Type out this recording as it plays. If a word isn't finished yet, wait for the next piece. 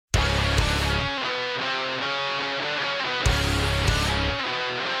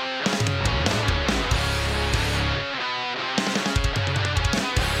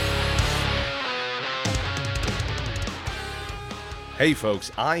Hey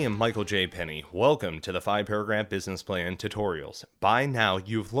folks, I am Michael J. Penny. Welcome to the 5-Paragraph Business Plan Tutorials. By now,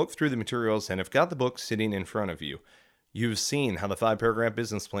 you've looked through the materials and have got the book sitting in front of you. You've seen how the 5-Paragraph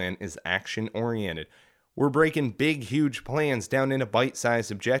Business Plan is action-oriented. We're breaking big, huge plans down into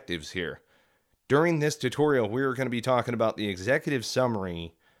bite-sized objectives here. During this tutorial, we're going to be talking about the executive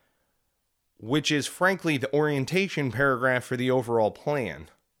summary, which is frankly the orientation paragraph for the overall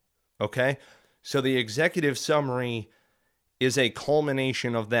plan. Okay? So the executive summary is a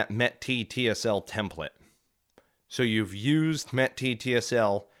culmination of that METT-TSL template. So you've used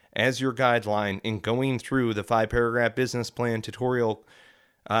METT-TSL as your guideline in going through the 5-Paragraph Business Plan tutorial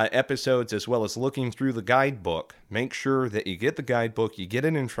episodes, as well as looking through the guidebook. Make sure that you get the guidebook, you get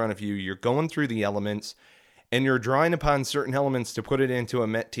it in front of you, you're going through the elements, and you're drawing upon certain elements to put it into a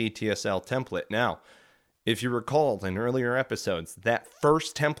METT-TSL template. Now, if you recall in earlier episodes, that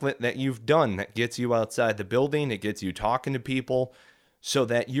first template that you've done that gets you outside the building, it gets you talking to people so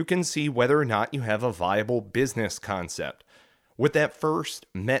that you can see whether or not you have a viable business concept. With that first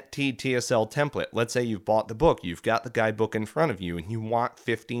METT-TSL template, let's say you've bought the book, you've got the guidebook in front of you, and you want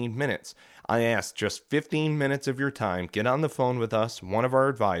 15 minutes. I ask just 15 minutes of your time, get on the phone with us, one of our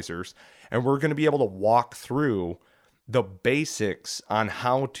advisors, and we're going to be able to walk through the basics on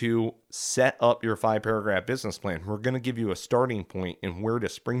how to set up your 5-paragraph business plan. We're going to give you a starting point and where to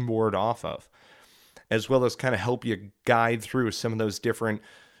springboard off of, as well as kind of help you guide through some of those different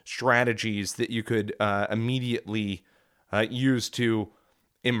strategies that you could immediately use to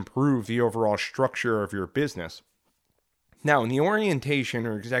improve the overall structure of your business. Now, in the orientation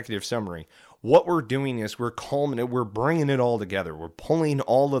or executive summary, what we're doing is we're bringing it all together. We're pulling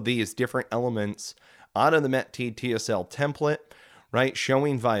all of these different elements out of the METT-TSL template, right?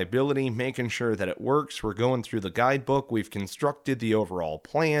 Showing viability, making sure that it works. We're going through the guidebook. We've constructed the overall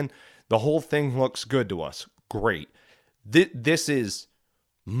plan. The whole thing looks good to us. Great. This is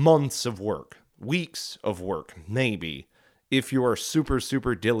months of work, weeks of work, maybe, if you are super,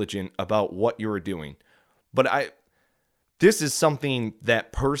 super diligent about what you're doing. But this is something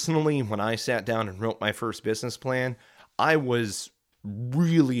that personally, when I sat down and wrote my first business plan, I was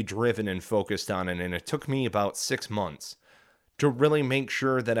really driven and focused on it, and it took me about 6 months to really make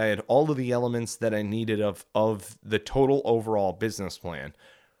sure that I had all of the elements that I needed of the total overall business plan.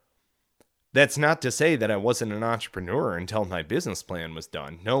 That's not to say that I wasn't an entrepreneur until my business plan was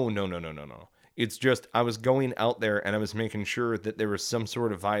done. No. It's just I was going out there and I was making sure that there was some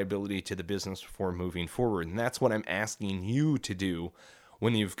sort of viability to the business before moving forward, and that's what I'm asking you to do.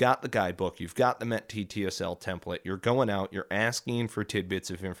 When you've got the guidebook, you've got the METT-TSL template, you're going out, you're asking for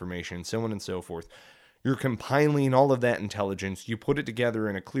tidbits of information, so on and so forth. You're compiling all of that intelligence. You put it together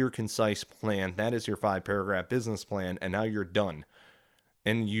in a clear, concise plan. That is your 5-paragraph business plan, and now you're done.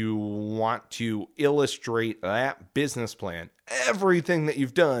 And you want to illustrate that business plan, everything that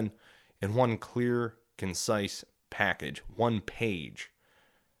you've done, in one clear, concise package, one page,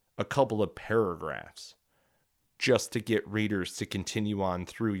 a couple of paragraphs, just to get readers to continue on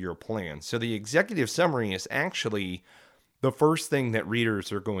through your plan. So the executive summary is actually the first thing that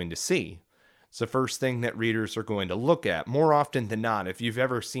readers are going to see. It's the first thing that readers are going to look at. More often than not, if you've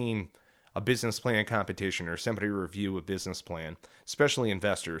ever seen a business plan competition or somebody review a business plan, especially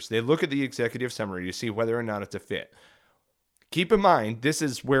investors, they look at the executive summary to see whether or not it's a fit. Keep in mind, this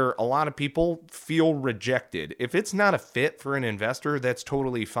is where a lot of people feel rejected. If it's not a fit for an investor, that's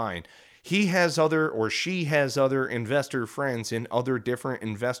totally fine. He has other, or she has other investor friends in other different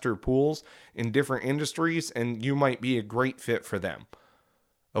investor pools in different industries, and you might be a great fit for them.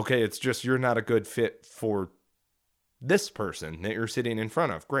 Okay, it's just you're not a good fit for this person that you're sitting in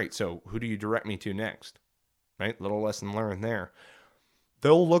front of. Great, so who do you direct me to next? Right, little lesson learned there.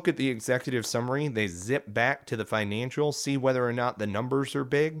 They'll look at the executive summary, they zip back to the financials, see whether or not the numbers are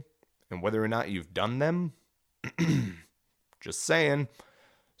big, and whether or not you've done them. Just saying.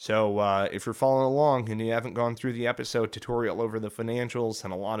 So if you're following along and you haven't gone through the episode tutorial over the financials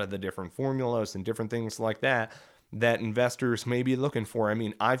and a lot of the different formulas and different things like that investors may be looking for. I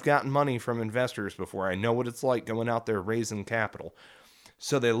mean, I've gotten money from investors before. I know what it's like going out there raising capital.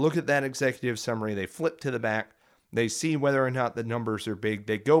 So they look at that executive summary, they flip to the back, they see whether or not the numbers are big,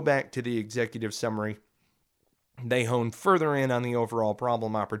 they go back to the executive summary, they hone further in on the overall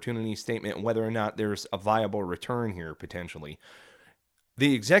problem opportunity statement, whether or not there's a viable return here potentially.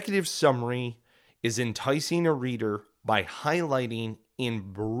 The executive summary is enticing a reader by highlighting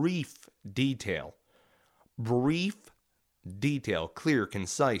in brief detail, clear,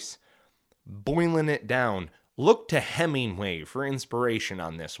 concise, boiling it down. Look to Hemingway for inspiration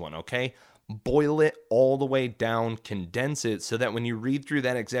on this one, okay? Boil it all the way down, condense it so that when you read through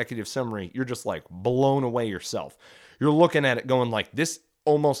that executive summary, you're just like blown away yourself. You're looking at it going like, this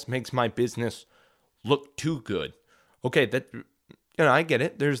almost makes my business look too good. Okay, that, I get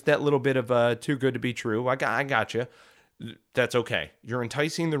it. There's that little bit of too good to be true. I got you. That's okay. You're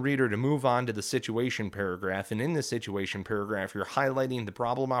enticing the reader to move on to the situation paragraph. And in the situation paragraph, you're highlighting the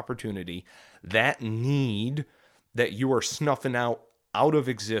problem opportunity, that need that you are snuffing out of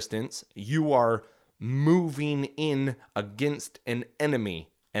existence. You are moving in against an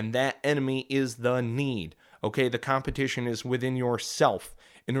enemy, and that enemy is the need. Okay, the competition is within yourself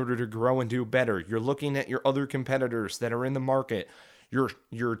in order to grow and do better. You're looking at your other competitors that are in the market.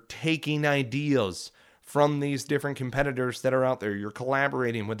 You're taking ideas from these different competitors that are out there. You're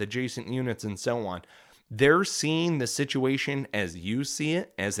collaborating with adjacent units and so on. They're seeing the situation as you see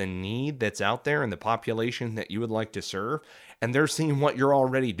it, as a need that's out there in the population that you would like to serve. And they're seeing what you're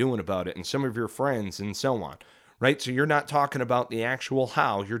already doing about it and some of your friends and so on, right? So you're not talking about the actual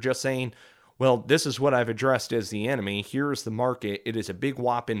how. You're just saying, well, this is what I've addressed as the enemy. Here's the market. It is a big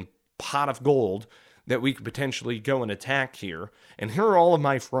whopping pot of gold that we could potentially go and attack here. And here are all of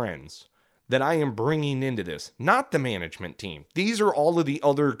my friends that I am bringing into this, not the management team. These are all of the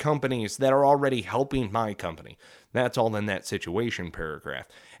other companies that are already helping my company. That's all in that situation paragraph.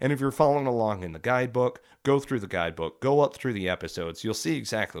 And if you're following along in the guidebook, go through the guidebook, go up through the episodes, you'll see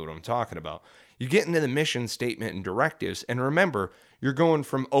exactly what I'm talking about. You get into the mission statement and directives, and remember, you're going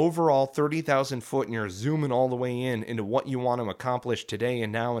from overall 30,000 foot and you're zooming all the way into what you want to accomplish today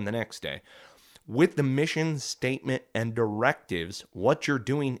and now and the next day. With the mission statement and directives, what you're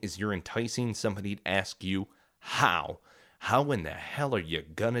doing is you're enticing somebody to ask you how. How in the hell are you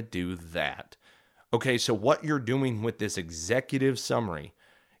gonna do that? Okay, so what you're doing with this executive summary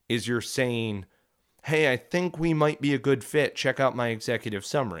is you're saying, hey, I think we might be a good fit. Check out my executive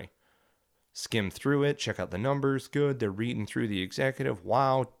summary. Skim through it, check out the numbers. Good, they're reading through the executive.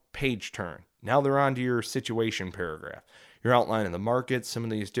 Wow, page turn. Now they're on to your situation paragraph. You're outlining the market, some of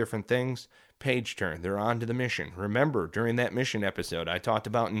these different things. Page turn. They're on to the mission. Remember, during that mission episode, I talked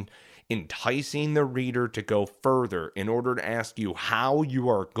about enticing the reader to go further in order to ask you how you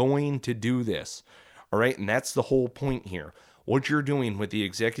are going to do this. All right, and that's the whole point here. What you're doing with the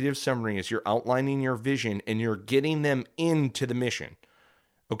executive summary is you're outlining your vision and you're getting them into the mission.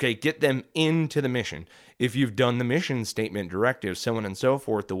 Okay, get them into the mission. If you've done the mission statement, directive, so on and so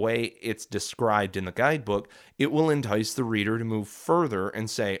forth, the way it's described in the guidebook, it will entice the reader to move further and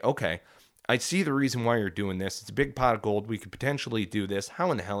say, okay, I see the reason why you're doing this. It's a big pot of gold. We could potentially do this.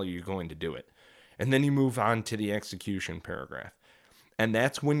 How in the hell are you going to do it? And then you move on to the execution paragraph. And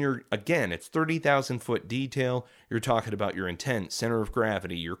that's when you're, again, it's 30,000 foot detail. You're talking about your intent, center of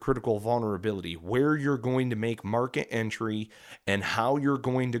gravity, your critical vulnerability, where you're going to make market entry, and how you're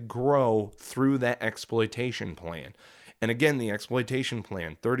going to grow through that exploitation plan. And again, the exploitation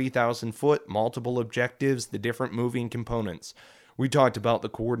plan, 30,000 foot, multiple objectives, the different moving components. We talked about the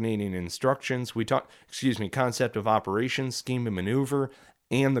coordinating instructions. Concept of operations, scheme and maneuver,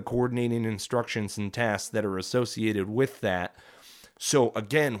 and the coordinating instructions and tasks that are associated with that. So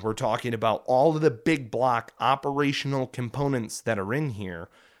again, we're talking about all of the big block operational components that are in here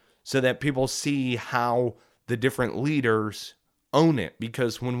so that people see how the different leaders own it.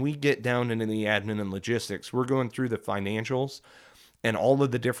 Because when we get down into the admin and logistics, we're going through the financials and all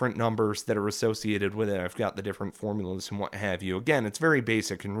of the different numbers that are associated with it. I've got the different formulas and what have you. Again, it's very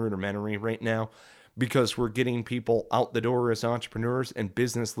basic and rudimentary right now because we're getting people out the door as entrepreneurs and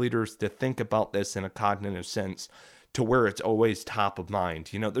business leaders to think about this in a cognitive sense to where it's always top of mind.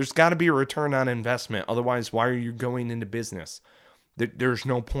 There's got to be a return on investment. Otherwise, why are you going into business? There's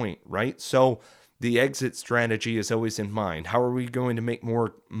no point, right? So the exit strategy is always in mind. How are we going to make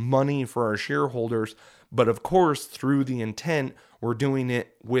more money for our shareholders? But of course, through the intent, we're doing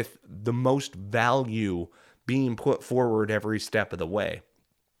it with the most value being put forward every step of the way.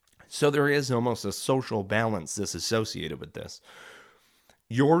 So there is almost a social balance that's associated with this.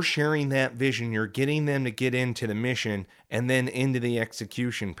 You're sharing that vision. You're getting them to get into the mission and then into the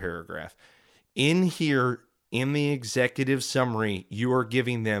execution paragraph. In here, in the executive summary, you are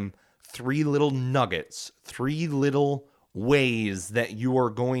giving them 3 little nuggets, 3 little ways that you are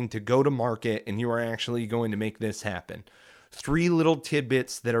going to go to market and you are actually going to make this happen. 3 little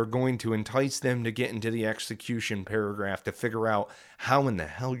tidbits that are going to entice them to get into the execution paragraph to figure out how in the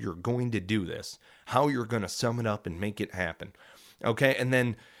hell you're going to do this, how you're going to sum it up and make it happen. Okay,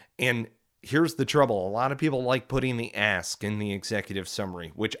 and here's the trouble. A lot of people like putting the ask in the executive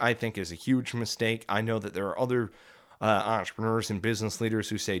summary, which I think is a huge mistake. I know that there are other entrepreneurs and business leaders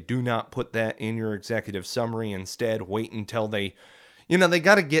who say, do not put that in your executive summary. Instead, wait until they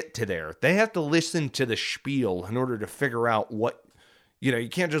got to get to there. They have to listen to the spiel in order to figure out what You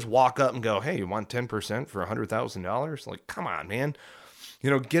can't just walk up and go, hey, you want 10% for $100,000? Like, come on, man.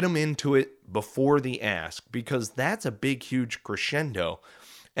 Get them into it before the ask, because that's a big, huge crescendo.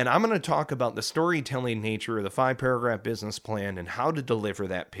 And I'm going to talk about the storytelling nature of the 5-paragraph business plan and how to deliver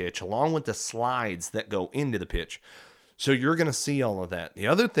that pitch, along with the slides that go into the pitch. So you're going to see all of that. The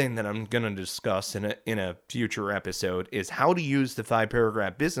other thing that I'm going to discuss in a future episode is how to use the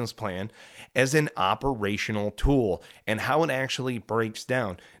 5-paragraph business plan as an operational tool and how it actually breaks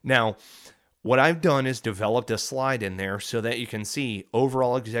down. Now, what I've done is developed a slide in there so that you can see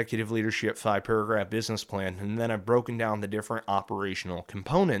overall executive leadership 5-paragraph business plan, and then I've broken down the different operational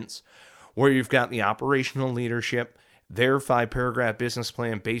components where you've got the operational leadership, their 5-paragraph business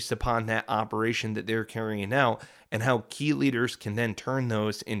plan based upon that operation that they're carrying out, and how key leaders can then turn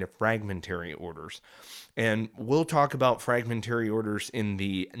those into fragmentary orders. And we'll talk about fragmentary orders in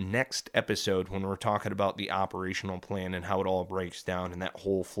the next episode when we're talking about the operational plan and how it all breaks down in that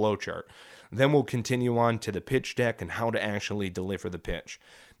whole flow chart. Then we'll continue on to the pitch deck and how to actually deliver the pitch.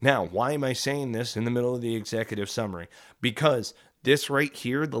 Now, why am I saying this in the middle of the executive summary? Because this right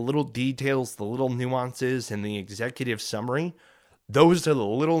here, the little details, the little nuances in the executive summary, those are the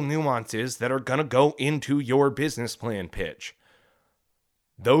little nuances that are going to go into your business plan pitch.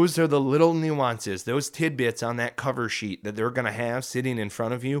 Those are the little nuances, those tidbits on that cover sheet that they're going to have sitting in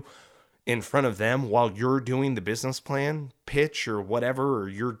front of you, in front of them while you're doing the business plan pitch or whatever, or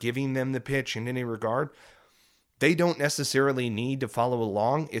you're giving them the pitch in any regard. They don't necessarily need to follow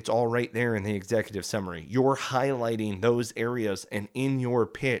along. It's all right there in the executive summary. You're highlighting those areas, and in your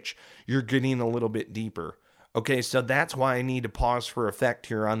pitch, you're getting a little bit deeper. Okay, so that's why I need to pause for effect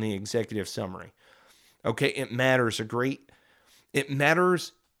here on the executive summary. Okay, it matters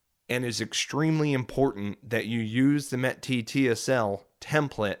and is extremely important that you use the METT-TSL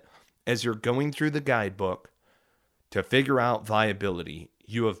template as you're going through the guidebook to figure out viability.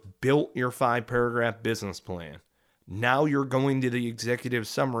 You have built your 5-paragraph business plan. Now you're going to the executive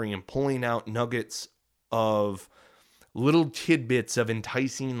summary and pulling out nuggets of little tidbits of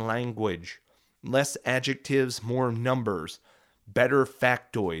enticing language, less adjectives, more numbers, better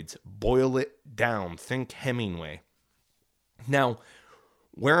factoids, boil it down, think Hemingway. Now,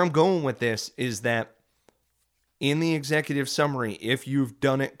 where I'm going with this is that in the executive summary, if you've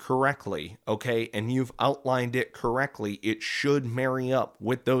done it correctly, okay, and you've outlined it correctly, it should marry up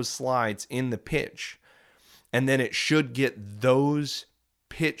with those slides in the pitch. And then it should get those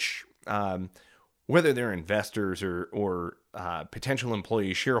pitch, whether they're investors or potential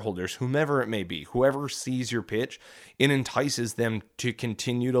employees, shareholders, whomever it may be, whoever sees your pitch, it entices them to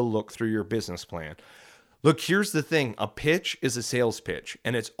continue to look through your business plan. Look, here's the thing. A pitch is a sales pitch,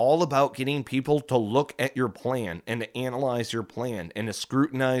 and it's all about getting people to look at your plan and to analyze your plan and to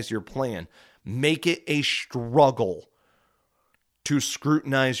scrutinize your plan. Make it a struggle to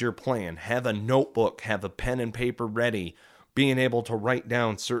scrutinize your plan. Have a notebook, have a pen and paper ready, being able to write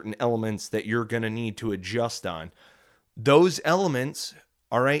down certain elements that you're going to need to adjust on. Those elements,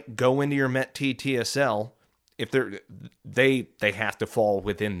 all right, go into your METT-TSL. If they have to fall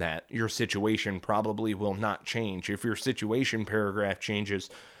within that. Your situation probably will not change. If your situation paragraph changes,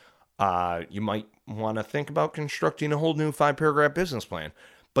 you might want to think about constructing a whole new 5-paragraph business plan.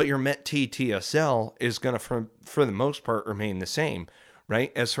 But your METT-TSL is going to, for the most part, remain the same,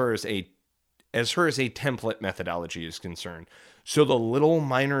 right? As far as a template methodology is concerned. So the little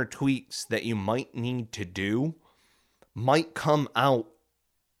minor tweaks that you might need to do might come out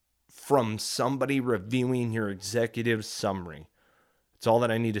from somebody reviewing your executive summary. That's all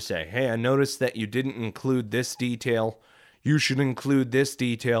that I need to say. Hey, I noticed that you didn't include this detail. You should include this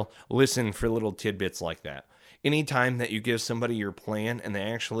detail. Listen for little tidbits like that. Anytime that you give somebody your plan and they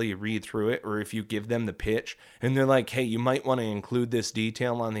actually read through it, or if you give them the pitch and they're like, hey, you might want to include this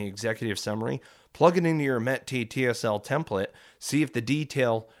detail on the executive summary, plug it into your METT-TSL template, see if the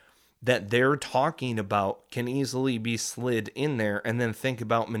detail that they're talking about can easily be slid in there, and then think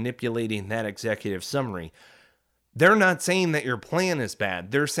about manipulating that executive summary. They're not saying that your plan is bad.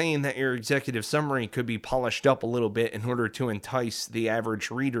 They're saying that your executive summary could be polished up a little bit in order to entice the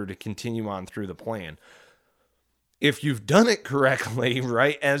average reader to continue on through the plan. If you've done it correctly,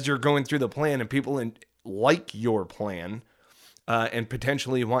 right, as you're going through the plan and people like your plan and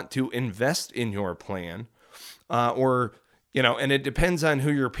potentially want to invest in your plan, and it depends on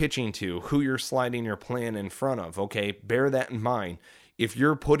who you're pitching to, who you're sliding your plan in front of, okay? Bear that in mind. If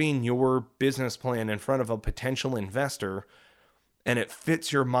you're putting your business plan in front of a potential investor and it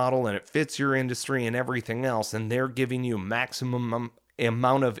fits your model and it fits your industry and everything else, and they're giving you maximum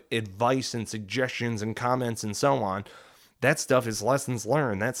amount of advice and suggestions and comments and so on, that stuff is lessons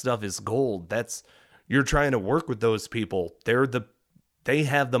learned. That stuff is gold. You're trying to work with those people. They're the They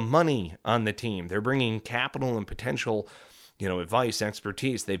have the money on the team. They're bringing capital and potential, advice,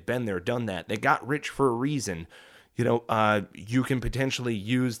 expertise. They've been there, done that. They got rich for a reason. You can potentially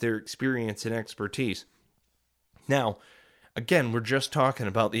use their experience and expertise. Now, again, we're just talking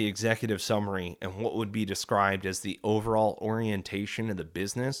about the executive summary and what would be described as the overall orientation of the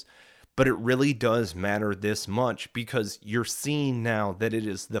business. But it really does matter this much because you're seeing now that it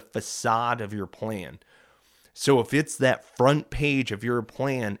is the facade of your plan. So if it's that front page of your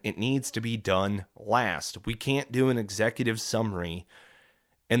plan, it needs to be done last. We can't do an executive summary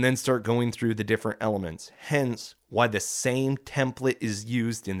and then start going through the different elements. Hence, why the same template is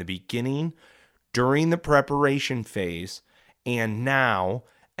used in the beginning, during the preparation phase, and now,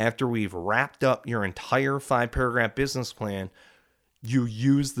 after we've wrapped up your entire 5-paragraph business plan, you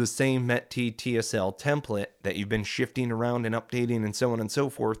use the same METT-TSL template that you've been shifting around and updating and so on and so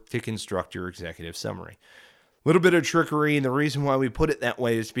forth to construct your executive summary. A little bit of trickery, and the reason why we put it that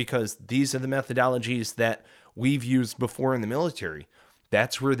way is because these are the methodologies that we've used before in the military.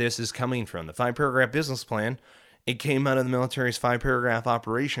 That's where this is coming from. The 5-paragraph business plan, it came out of the military's 5-paragraph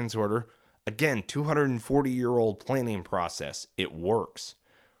operations order. Again, 240-year-old planning process. It works,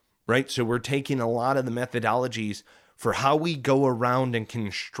 right? So we're taking a lot of the methodologies for how we go around and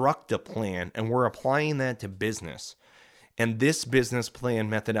construct a plan, and we're applying that to business. And this business plan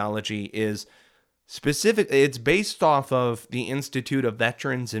methodology is specific. It's based off of the Institute of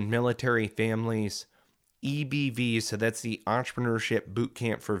Veterans and Military Families, EBV, so that's the Entrepreneurship Boot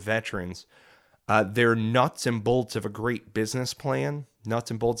Camp for Veterans. They're nuts and bolts of a great business plan.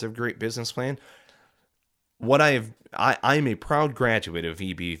 I'm a proud graduate of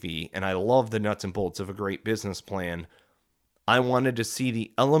EBV, and I love the nuts and bolts of a great business plan. I wanted to see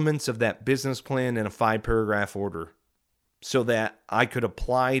the elements of that business plan in a 5-paragraph order so that I could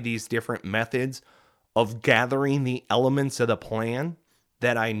apply these different methods of gathering the elements of the plan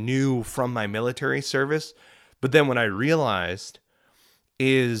that I knew from my military service. But then what I realized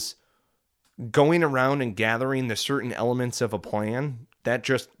is going around and gathering the certain elements of a plan,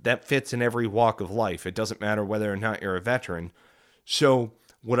 that fits in every walk of life. It doesn't matter whether or not you're a veteran. So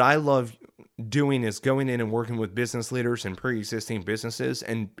what I love doing is going in and working with business leaders and pre-existing businesses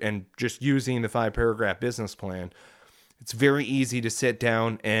and just using the 5-paragraph business plan. It's very easy to sit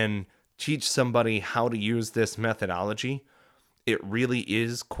down and teach somebody how to use this methodology. It really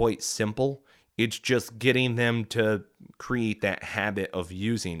is quite simple. It's just getting them to create that habit of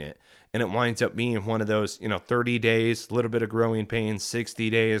using it. And it winds up being one of those, 30 days, a little bit of growing pains, 60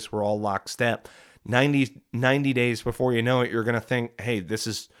 days, we're all lockstep. 90 days before you know it, you're going to think, hey,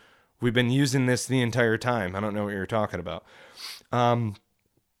 we've been using this the entire time. I don't know what you're talking about.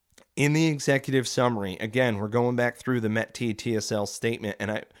 In the executive summary, again, we're going back through the METT-TSL statement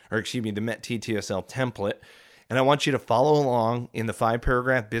the METT-TSL template. And I want you to follow along in the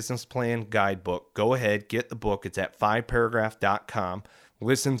 5-paragraph business plan guidebook. Go ahead, get the book. It's at 5paragraph.com.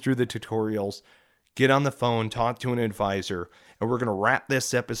 Listen through the tutorials, get on the phone, talk to an advisor, and we're going to wrap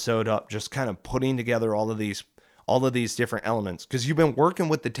this episode up just kind of putting together all of these different elements because you've been working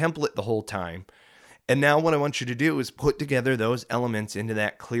with the template the whole time. And now what I want you to do is put together those elements into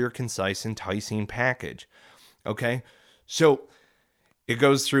that clear, concise, enticing package. Okay? So it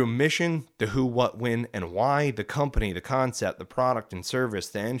goes through mission, the who, what, when, and why, the company, the concept, the product and service,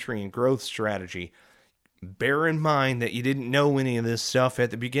 the entry and growth strategy. Bear in mind that you didn't know any of this stuff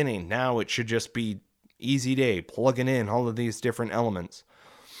at the beginning. Now it should just be easy day, plugging in all of these different elements.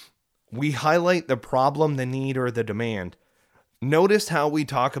 We highlight the problem, the need, or the demand. Notice how we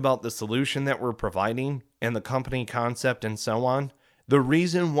talk about the solution that we're providing and the company concept and so on. The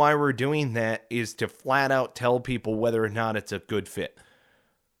reason why we're doing that is to flat out tell people whether or not it's a good fit.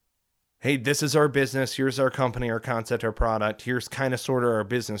 Hey, this is our business. Here's our company, our concept, our product. Here's kind of sort of our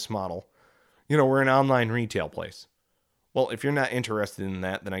business model. We're an online retail place. Well, if you're not interested in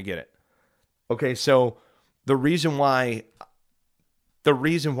that, then I get it. Okay, so the reason why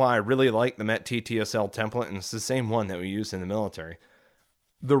I really like the METT-TSL template, and it's the same one that we use in the military,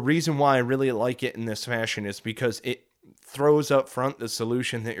 the reason why I really like it in this fashion is because it throws up front the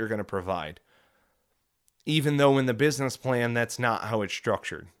solution that you're going to provide. Even though in the business plan, that's not how it's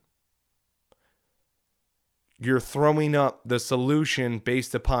structured. You're throwing up the solution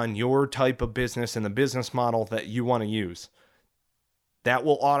based upon your type of business and the business model that you want to use. That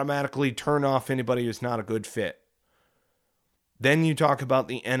will automatically turn off anybody who's not a good fit. Then you talk about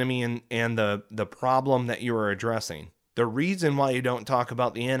the enemy and the problem that you are addressing. The reason why you don't talk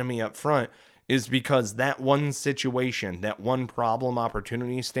about the enemy up front is because that one situation, that one problem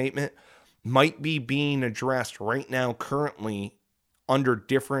opportunity statement might be being addressed right now currently under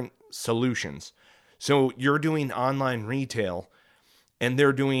different solutions. So you're doing online retail and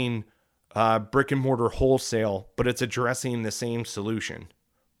they're doing brick and mortar wholesale, but it's addressing the same solution.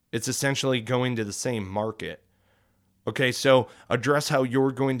 It's essentially going to the same market. Okay, so address how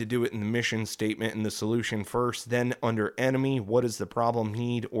you're going to do it in the mission statement and the solution first. Then under enemy, what is the problem,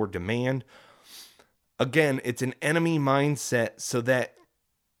 need, or demand? Again, it's an enemy mindset so that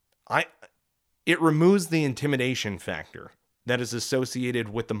it removes the intimidation factor that is associated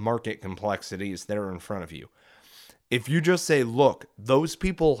with the market complexities that are in front of you. If you just say, look, those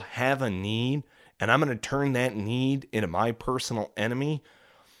people have a need, and I'm going to turn that need into my personal enemy,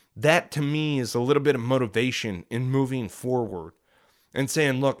 that to me is a little bit of motivation in moving forward and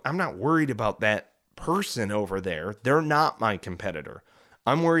saying, look, I'm not worried about that person over there. They're not my competitor.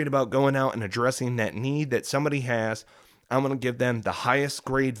 I'm worried about going out and addressing that need that somebody has. I'm going to give them the highest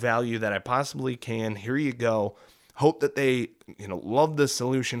grade value that I possibly can. Here you go. Hope that they, love the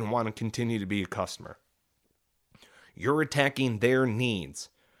solution and want to continue to be a customer. You're attacking their needs.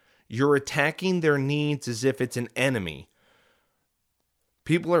 You're attacking their needs as if it's an enemy.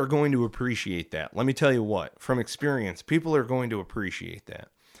 People are going to appreciate that. Let me tell you what, from experience, people are going to appreciate that.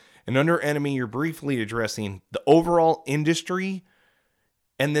 And under enemy, you're briefly addressing the overall industry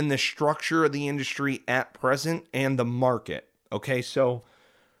and then the structure of the industry at present and the market. Okay, so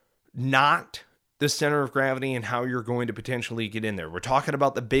not the center of gravity and how you're going to potentially get in there. We're talking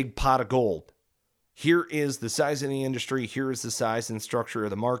about the big pot of gold. Here is the size of the industry. Here is the size and structure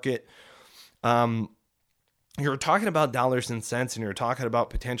of the market. You're talking about dollars and cents, and you're talking about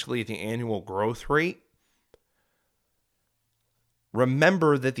potentially the annual growth rate.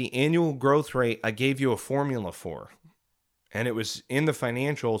 Remember that the annual growth rate, I gave you a formula for, and it was in the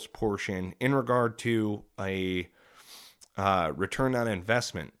financials portion in regard to a return on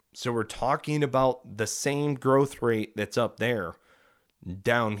investment. So we're talking about the same growth rate that's up there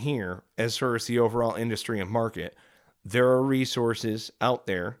down here as far as the overall industry and market. There are resources out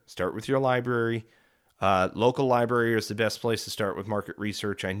there. Start with your library. Local library is the best place to start with market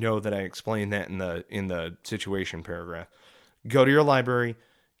research. I know that I explained that in the situation paragraph. Go to your library,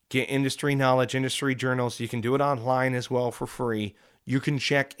 get industry knowledge, industry journals. You can do it online as well for free. You can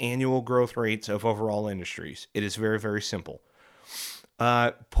check annual growth rates of overall industries. It is very, very simple.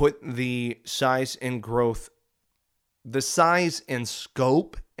 Put the size and growth, the size and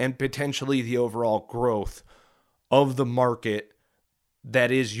scope, and potentially the overall growth of the market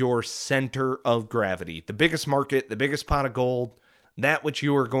that is your center of gravity. The biggest market, the biggest pot of gold, that which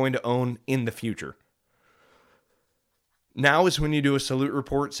you are going to own in the future. Now is when you do a salute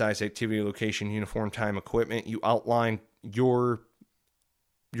report, size, activity, location, uniform, time, equipment. You outline you're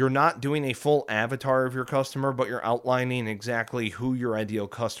not doing a full avatar of your customer, but you're outlining exactly who your ideal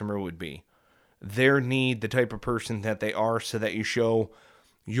customer would be. Their need, the type of person that they are, so that you show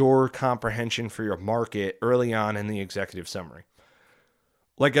your comprehension for your market early on in the executive summary.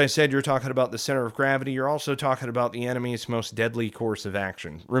 Like I said, you're talking about the center of gravity. You're also talking about the enemy's most deadly course of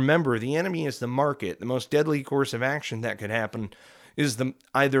action. Remember, the enemy is the market. The most deadly course of action that could happen is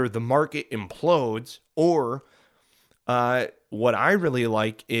either the market implodes, or what I really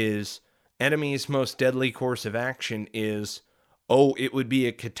like is enemy's most deadly course of action is, it would be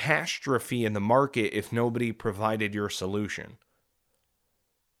a catastrophe in the market if nobody provided your solution.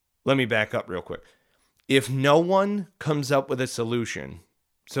 Let me back up real quick. If no one comes up with a solution,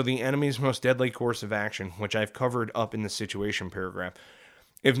 so the enemy's most deadly course of action, which I've covered up in the situation paragraph,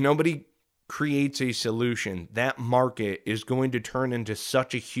 if nobody creates a solution, that market is going to turn into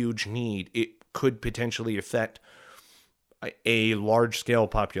such a huge need, it could potentially affect a large-scale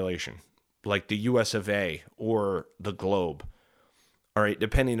population, like the US of A or the globe. All right,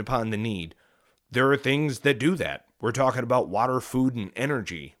 depending upon the need. There are things that do that. We're talking about water, food, and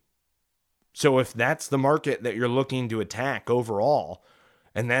energy. So if that's the market that you're looking to attack overall,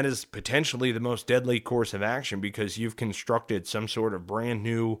 and that is potentially the most deadly course of action because you've constructed some sort of brand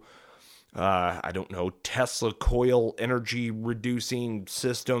new, Tesla coil energy reducing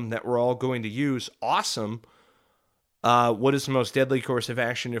system that we're all going to use. Awesome. What is the most deadly course of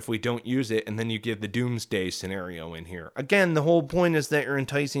action if we don't use it? And then you give the doomsday scenario in here. Again, the whole point is that you're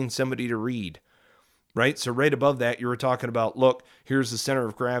enticing somebody to read, right? So right above that, you were talking about, look, here's the center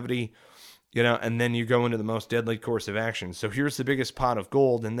of gravity. And then you go into the most deadly course of action. So here's the biggest pot of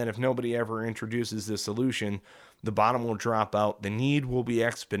gold, and then if nobody ever introduces the solution, the bottom will drop out, the need will be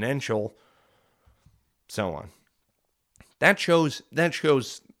exponential, so on. That shows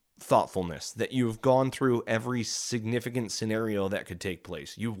thoughtfulness, that you've gone through every significant scenario that could take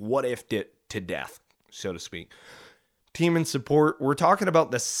place. You've what-ifed it to death, so to speak. Team and support, we're talking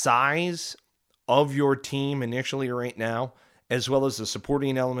about the size of your team initially right now, as well as the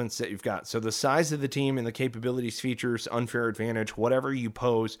supporting elements that you've got. So the size of the team and the capabilities, features, unfair advantage, whatever you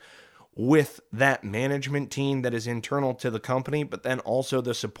pose with that management team that is internal to the company, but then also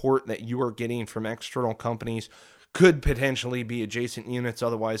the support that you are getting from external companies could potentially be adjacent units,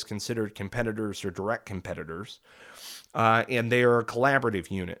 otherwise considered competitors or direct competitors. And they are a collaborative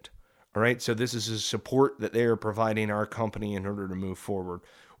unit. All right, so this is a support that they are providing our company in order to move forward.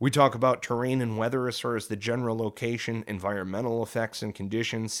 We talk about terrain and weather as far as the general location, environmental effects and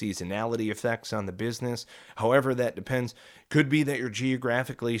conditions, seasonality effects on the business. However, that depends. Could be that you're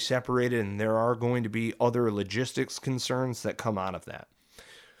geographically separated and there are going to be other logistics concerns that come out of that.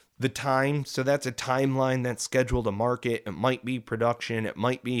 The time, so that's a timeline that's scheduled to market. It might be production. It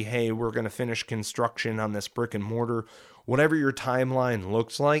might be, hey, we're going to finish construction on this brick and mortar. Whatever your timeline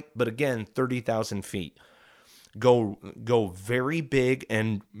looks like, but again, 30,000 feet. Go very big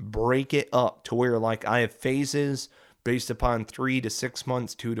and break it up to where, like, I have phases based upon 3 to 6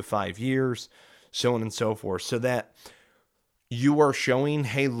 months, 2 to 5 years, so on and so forth, so that you are showing,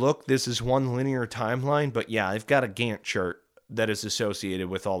 hey, look, this is one linear timeline, but yeah, I've got a Gantt chart that is associated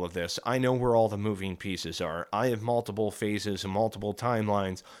with all of this. I know where all the moving pieces are. I have multiple phases and multiple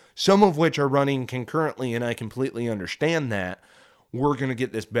timelines, some of which are running concurrently, and I completely understand that. We're going to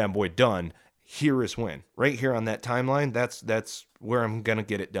get this bad boy done. Here is when. Right here on that timeline, that's where I'm going to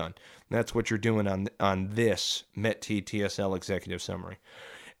get it done. That's what you're doing on this METT-TSL executive summary.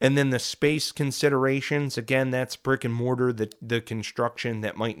 And then the space considerations, again, that's brick and mortar, the construction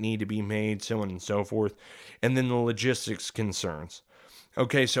that might need to be made, so on and so forth. And then the logistics concerns.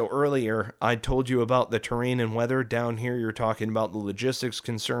 Okay, so earlier I told you about the terrain and weather. Down here, you're talking about the logistics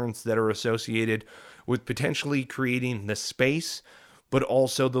concerns that are associated with potentially creating the space, but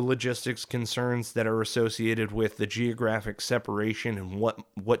also the logistics concerns that are associated with the geographic separation and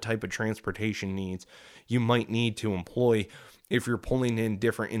what type of transportation needs you might need to employ if you're pulling in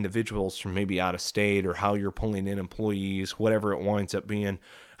different individuals from maybe out of state, or how you're pulling in employees, whatever it winds up being,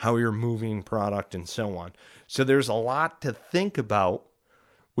 how you're moving product, and so on. So there's a lot to think about,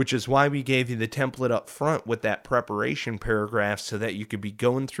 which is why we gave you the template up front with that preparation paragraph, so that you could be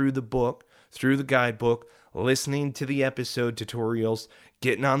going through the book, through the guidebook, listening to the episode tutorials,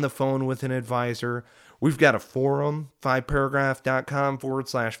 getting on the phone with an advisor. We've got a forum,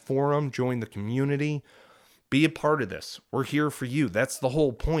 5paragraph.com/forum. Join the community. Be a part of this. We're here for you. That's the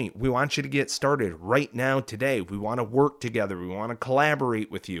whole point. We want you to get started right now, today. We want to work together. We want to collaborate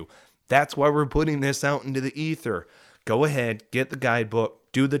with you. That's why we're putting this out into the ether. Go ahead, get the guidebook,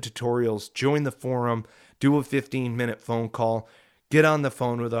 do the tutorials, join the forum, do a 15-minute phone call, get on the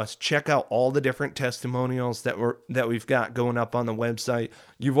phone with us, check out all the different testimonials that we've got going up on the website.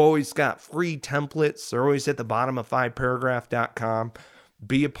 You've always got free templates. They're always at the bottom of 5paragraph.com.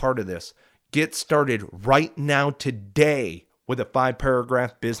 Be a part of this. Get started right now, today, with a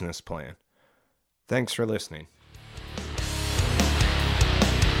 5-paragraph business plan. Thanks for listening.